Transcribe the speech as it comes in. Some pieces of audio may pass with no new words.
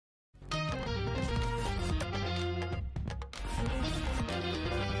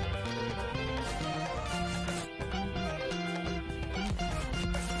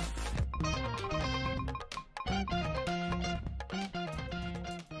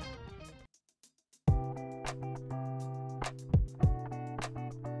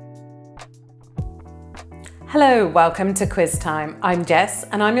Hello, welcome to Quiz Time. I'm Jess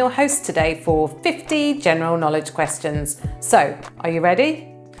and I'm your host today for 50 general knowledge questions. So, are you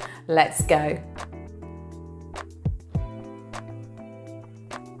ready? Let's go.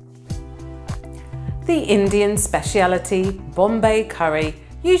 The Indian speciality Bombay curry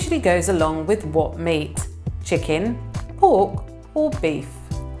usually goes along with what meat? Chicken, pork or beef?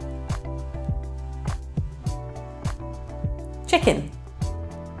 Chicken.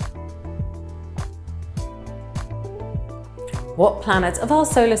 What planet of our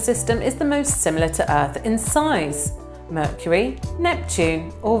solar system is the most similar to Earth in size? Mercury,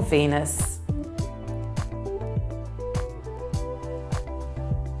 Neptune or Venus?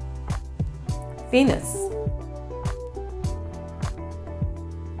 Venus.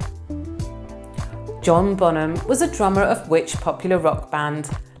 John Bonham was a drummer of which popular rock band?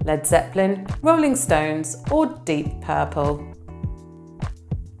 Led Zeppelin, Rolling Stones or Deep Purple?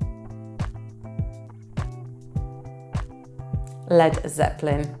 Led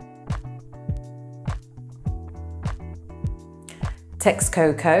Zeppelin.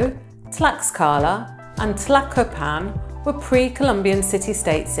 Texcoco, Tlaxcala and Tlacopan were pre-Columbian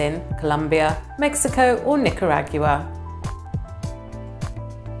city-states in Colombia, Mexico or Nicaragua?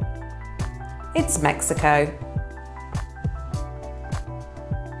 It's Mexico.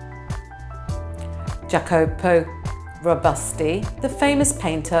 Jacopo Robusti, the famous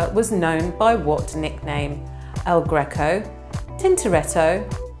painter, was known by what nickname? El Greco, Tintoretto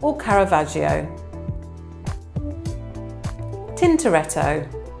or Caravaggio? Tintoretto.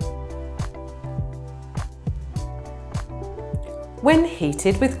 When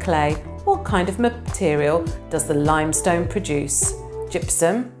heated with clay, what kind of material does the limestone produce?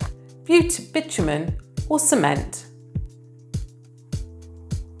 Gypsum, bitumen or cement?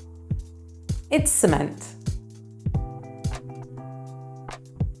 It's cement.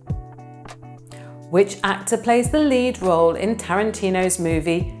 Which actor plays the lead role in Tarantino's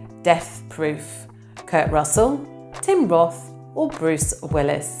movie Death Proof? Kurt Russell, Tim Roth or Bruce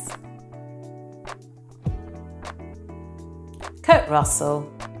Willis? Kurt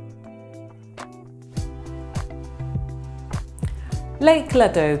Russell. Lake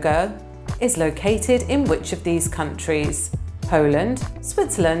Ladoga is located in which of these countries? Poland,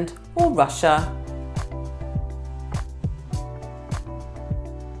 Switzerland or Russia?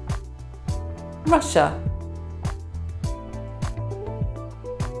 Russia.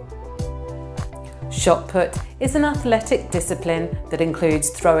 Shot put is an athletic discipline that includes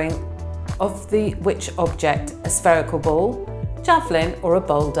throwing of the which object? A spherical ball, javelin or a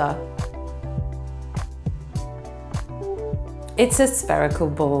boulder? It's a spherical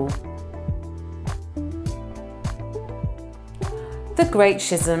ball. The Great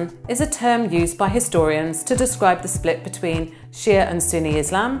Schism is a term used by historians to describe the split between Shia and Sunni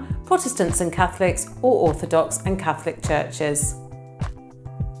Islam, Protestants and Catholics, or Orthodox and Catholic churches.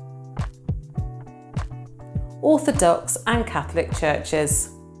 Orthodox and Catholic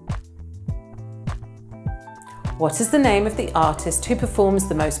churches. What is the name of the artist who performs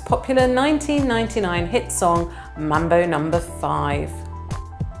the most popular 1999 hit song Mambo No. 5?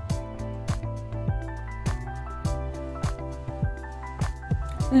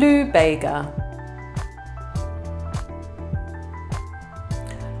 Lou Bega.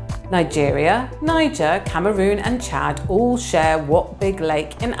 Nigeria, Niger, Cameroon and Chad all share what big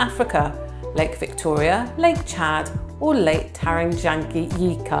lake in Africa? Lake Victoria, Lake Chad or Lake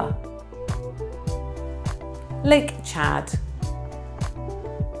Tanganyika? Lake Chad.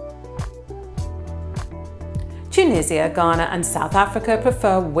 Tunisia, Ghana and South Africa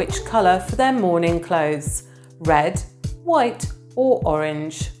prefer which colour for their mourning clothes? Red, white or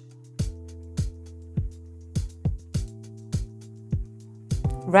orange?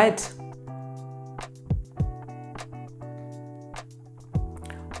 Red.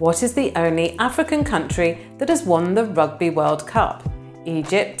 What is the only African country that has won the Rugby World Cup?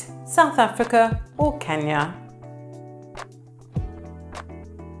 Egypt, South Africa or Kenya?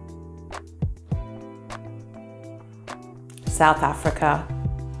 South Africa.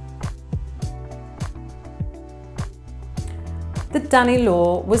 The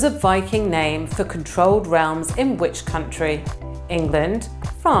Danelaw was a Viking name for controlled realms in which country? England,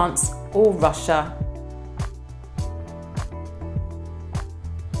 France or Russia?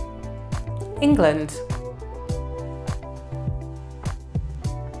 England.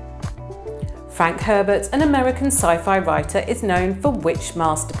 Frank Herbert, an American sci-fi writer, is known for which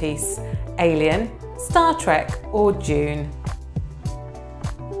masterpiece? Alien, Star Trek or Dune?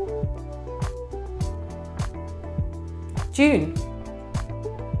 Dune.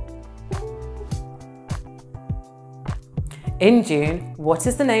 In June, what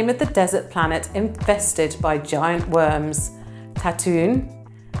is the name of the desert planet infested by giant worms? Tatooine,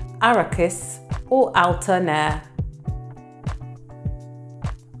 Arrakis, or Alta Ner?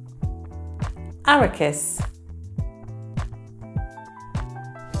 Arrakis.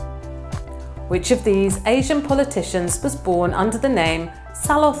 Which of these Asian politicians was born under the name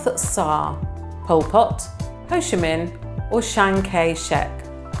Saloth Sar? Pol Pot, Ho Chi Minh, or Chiang Kai-shek?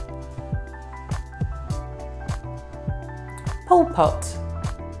 Pol Pot.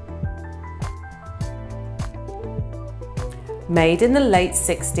 Made in the late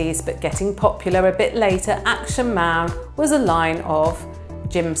 60s but getting popular a bit later, Action Man was a line of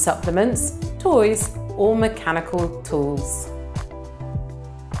gym supplements, toys, or mechanical tools.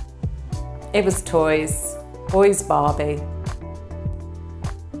 It was toys. Boys Barbie.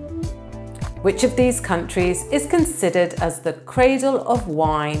 Which of these countries is considered as the cradle of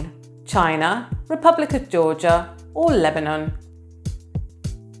wine? China, Republic of Georgia, or Lebanon?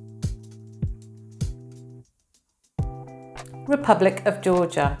 Republic of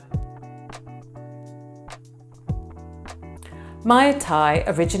Georgia. Muay Thai,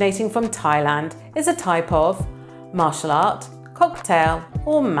 originating from Thailand, is a type of martial art, cocktail,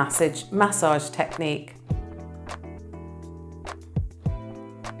 or massage technique.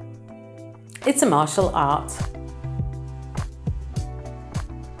 It's a martial art.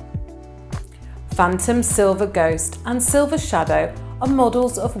 Phantom, Silver Ghost and Silver Shadow are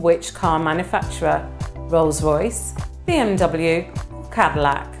models of which car manufacturer? Rolls-Royce, BMW or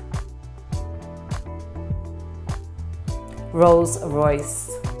Cadillac?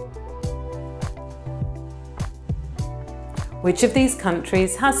 Rolls-Royce. Which of these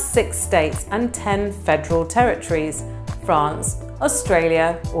countries has 6 states and 10 federal territories? France,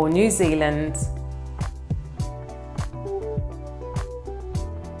 Australia or New Zealand?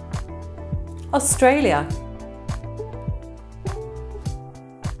 Australia.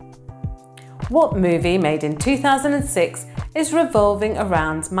 What movie made in 2006 is revolving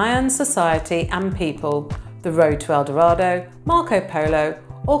around Mayan society and people? The Road to El Dorado, Marco Polo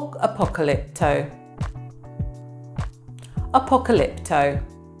or Apocalypto? Apocalypto.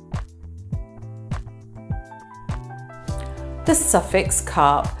 The suffix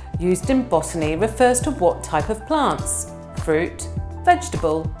carp used in botany refers to what type of plants? Fruit,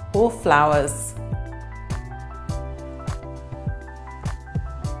 vegetable or flowers?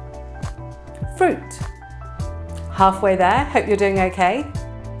 Fruit. Halfway there, hope you're doing okay.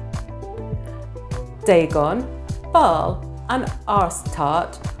 Dagon, Baal and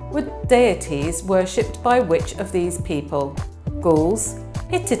Astarte were deities worshipped by which of these people? Gauls,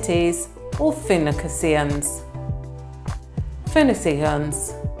 Hittites or Phoenicians?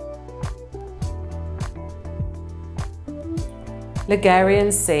 Phoenicians.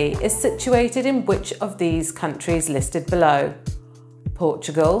 Ligurian Sea is situated in which of these countries listed below?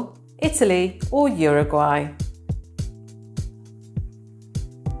 Portugal, Italy or Uruguay?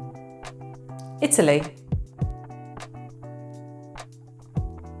 Italy.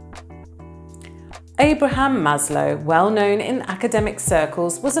 Abraham Maslow, well known in academic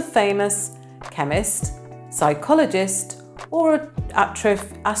circles, was a famous chemist, psychologist or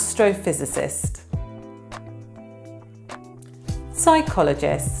astrophysicist?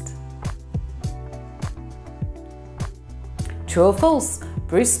 Psychologist. True or false?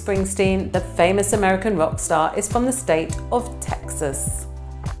 Bruce Springsteen, the famous American rock star, is from the state of Texas.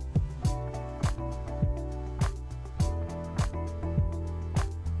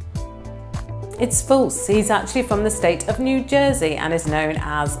 It's false. He's actually from the state of New Jersey and is known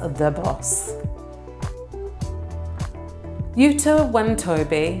as The Boss. Yuta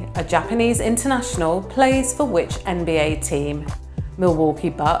Watanabe, a Japanese international, plays for which NBA team? Milwaukee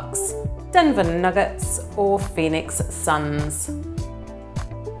Bucks, Denver Nuggets or Phoenix Suns?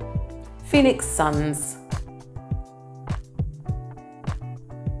 Phoenix Suns.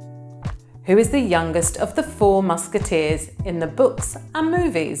 Who is the youngest of the 4 musketeers in the books and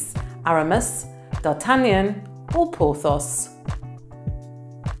movies? Aramis, D'Artagnan or Porthos?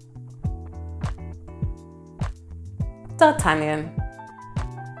 D'Artagnan.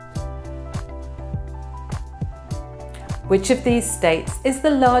 Which of these states is the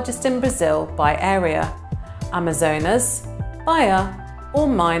largest in Brazil by area? Amazonas, Bahia or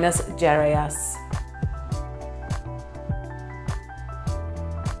Minas Gerais?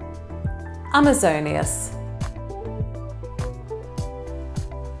 Amazonias.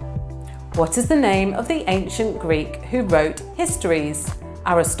 What is the name of the ancient Greek who wrote histories?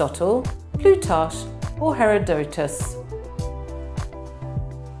 Aristotle, Plutarch or Herodotus?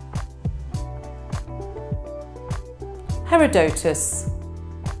 Herodotus.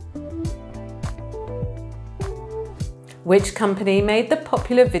 Which company made the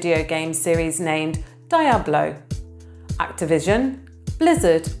popular video game series named Diablo? Activision,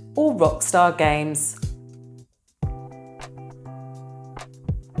 Blizzard, or Rockstar Games?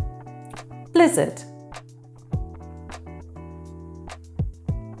 Blizzard.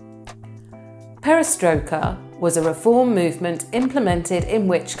 Perestroika was a reform movement implemented in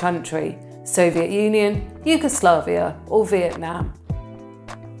which country? Soviet Union, Yugoslavia, or Vietnam?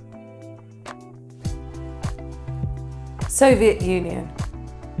 Soviet Union.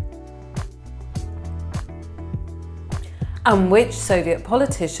 And which Soviet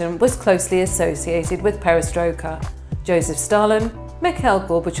politician was closely associated with Perestroika? Joseph Stalin, Mikhail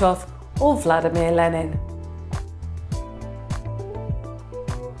Gorbachev, or Vladimir Lenin?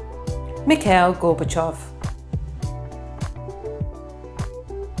 Mikhail Gorbachev.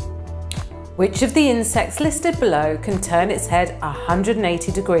 Which of the insects listed below can turn its head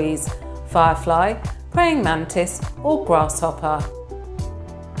 180 degrees? Firefly, praying mantis, or grasshopper?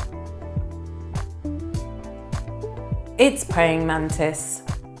 It's praying mantis.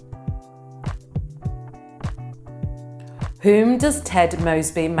 Whom does Ted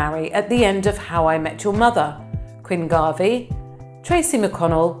Mosby marry at the end of How I Met Your Mother? Quinn Garvey, Tracy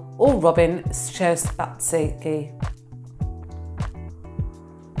McConnell, or Robin Scherbatsky?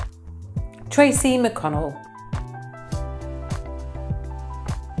 Tracy McConnell.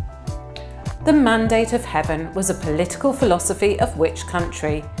 The Mandate of Heaven was a political philosophy of which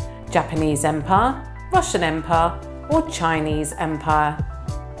country? Japanese Empire, Russian Empire, or Chinese Empire?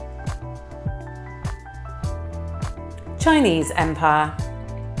 Chinese Empire.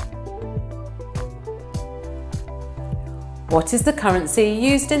 What is the currency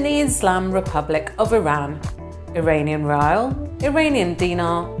used in the Islamic Republic of Iran? Iranian rial, Iranian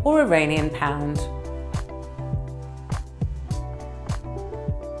dinar, or Iranian pound?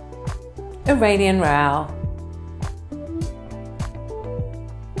 Iranian rial.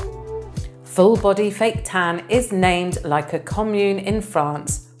 Full body fake tan is named like a commune in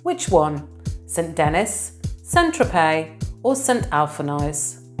France. Which one? Saint Denis, Saint Tropez, or Saint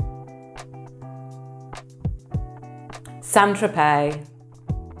Alphonse? Saint Tropez.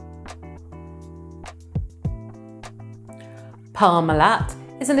 Parmalat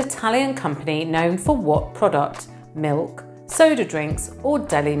is an Italian company known for what product? Milk, soda drinks, or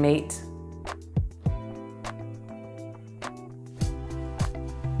deli meat?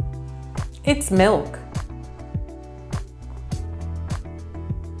 It's milk.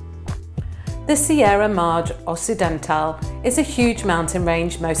 The Sierra Madre Occidental is a huge mountain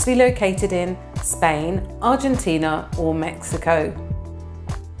range mostly located in Spain, Argentina, or Mexico?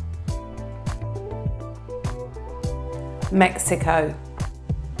 Mexico.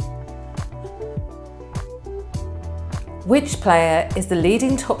 Which player is the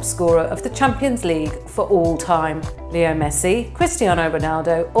leading top scorer of the Champions League for all time? Leo Messi, Cristiano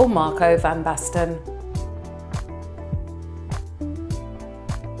Ronaldo, or Marco van Basten?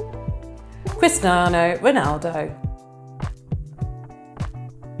 Cristiano Ronaldo.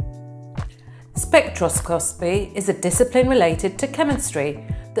 Spectroscopy is a discipline related to chemistry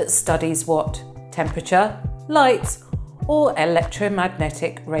that studies what? Temperature, light, or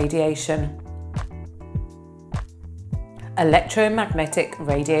electromagnetic radiation? Electromagnetic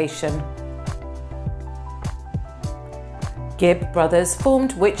radiation. Gibb Brothers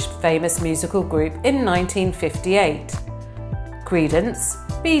formed which famous musical group in 1958?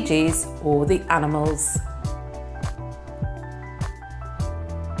 Creedence, Bee Gees, or The Animals?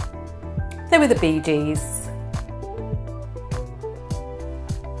 They were the Bee Gees.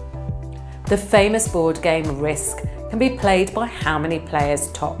 The famous board game Risk can be played by how many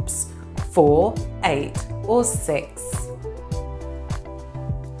players tops? 4, 8, or 6?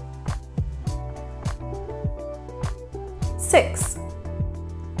 6.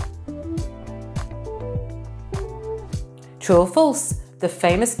 True or false? The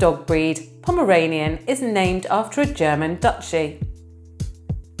famous dog breed Pomeranian is named after a German duchy?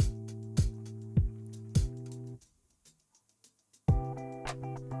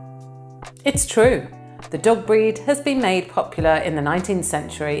 It's true. The dog breed has been made popular in the 19th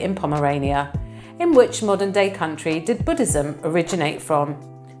century in Pomerania. In which modern-day country did Buddhism originate from?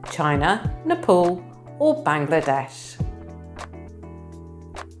 China, Nepal, or Bangladesh?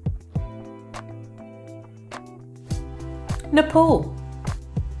 Nepal.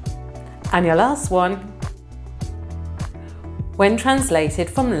 And your last one. When translated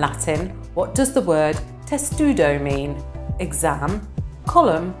from Latin, what does the word testudo mean? Exam,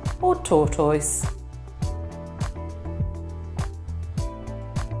 column, or tortoise?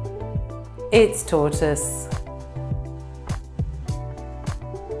 It's tortoise.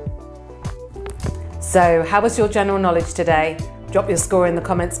 So, how was your general knowledge today? Drop your score in the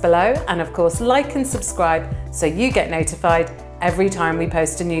comments below, and of course like and subscribe so you get notified every time we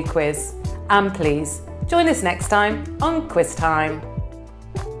post a new quiz. And please, join us next time on Quiz Time.